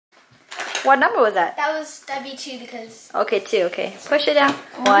What number was that? That'd be 2 because. Okay, 2. Okay, push it down.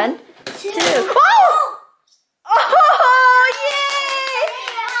 1, 2. 2. Oh! Oh, yay!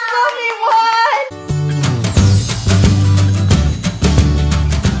 Sophie won!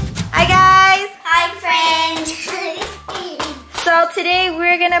 Hi guys! Hi friends! So today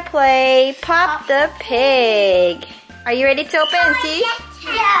we're gonna play Pop the Pig. Are you ready to open and see?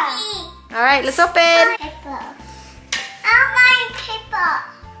 Yeah. Alright, let's open. I like paper.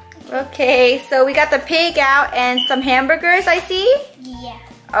 Okay, so we got the pig out and some hamburgers, I see? Yeah.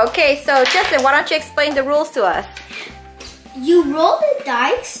 Okay, so Justin, why don't you explain the rules to us? You roll the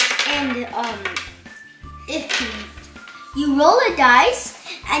dice and if you roll the dice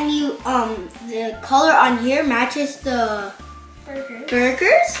and you the color on here matches the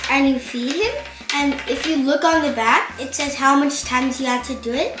burgers and you feed him, and if you look on the back it says how much times you have to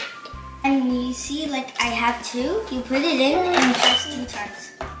do it, and you see like I have 2, you put it in and you press 2 times.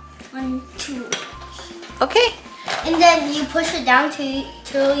 1, 2. Okay. And then you push it down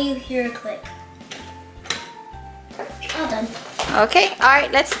till you hear a click. All done. Okay, alright,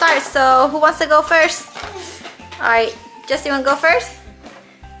 let's start. So who wants to go first? Alright, Justin, you want to go first?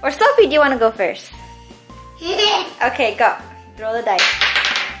 Or Sophie, do you want to go first? Okay, go. Roll the dice.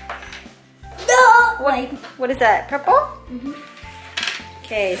 No! What is that? Purple? Mm-hmm.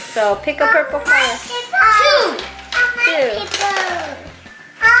 Okay, so pick a purple color. 2.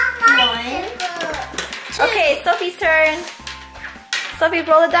 1. Okay, Sophie's turn. Sophie,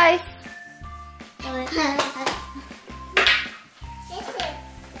 roll the dice.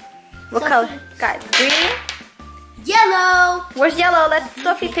 What color? Got green? Yellow. Where's yellow? Let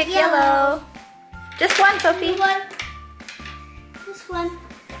Sophie pick yellow. Just one, Sophie. This one.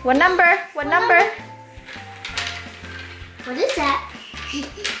 What number? What number? What is that?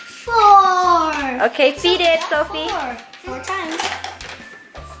 4. Okay, feed it, Sophie. 4 times.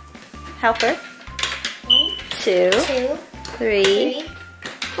 Help her. 1, 2, 2, 3,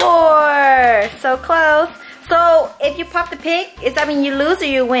 4. So close. So if you pop the pig, does that mean you lose or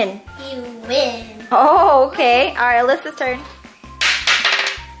you win? You win. Oh, okay. Alright, Alyssa's turn.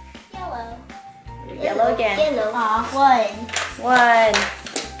 Yellow. Yellow again. Yellow. 1. 1.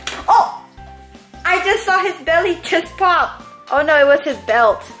 Oh! I just saw his belly just pop. Oh no, it was his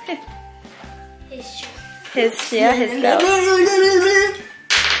belt. His belt.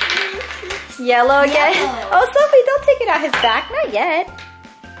 Yellow again. Yellow. Oh, Sophie, don't take it out his back. Not yet.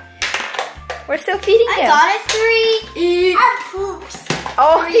 We're still feeding him. I got it 3. Poops.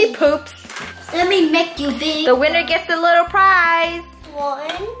 Oh, 3. he poops. Let me make you big. The winner gets a little prize. 1,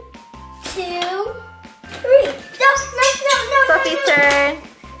 2, 3. No. Sophie's turn.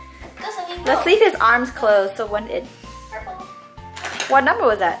 Go, Sophie, go. Let's leave his arms closed. So when it. Purple. What number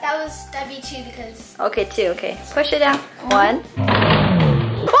was that? That'd be 2 because. Okay, 2. Okay, push it down. 1.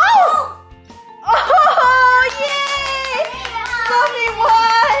 Oh! Oh, yay! Sophie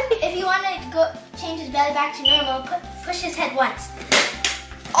won! If you want to go change his belly back to normal, push his head once.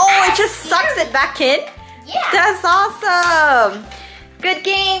 Oh, it just sucks it back in? Yeah. That's awesome. Good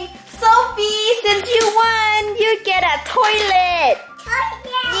game. Sophie, since you won, you get a toilet.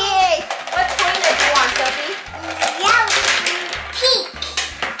 Yay. What toilet do you want, Sophie? Pink.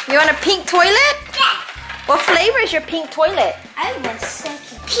 You want a pink toilet? Yes. What flavor is your pink toilet? I want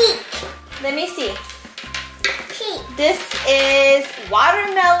second. Pink. Let me see. Pink. This is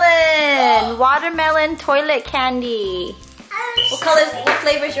watermelon. Watermelon toilet candy. What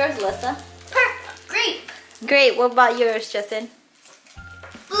flavor is yours, Alyssa? Grape. Great. What about yours, Justin?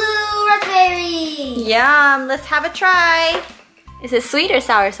 Blue raspberry. Yum. Let's have a try. Is it sweet or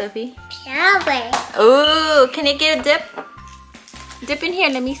sour, Sophie? Sour. Ooh, can you get a dip? Dip in here.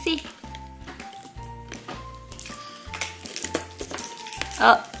 Let me see.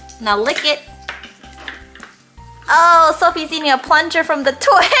 Oh, now lick it. Oh, Sophie's eating a plunger from the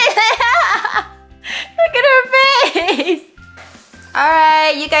toilet. Look at her face.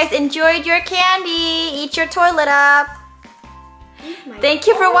 Alright, you guys enjoyed your candy. Eat your toilet up. Thank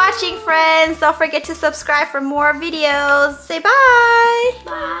you for watching, friends. Don't forget to subscribe for more videos. Say bye.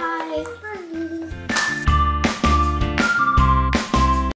 Bye.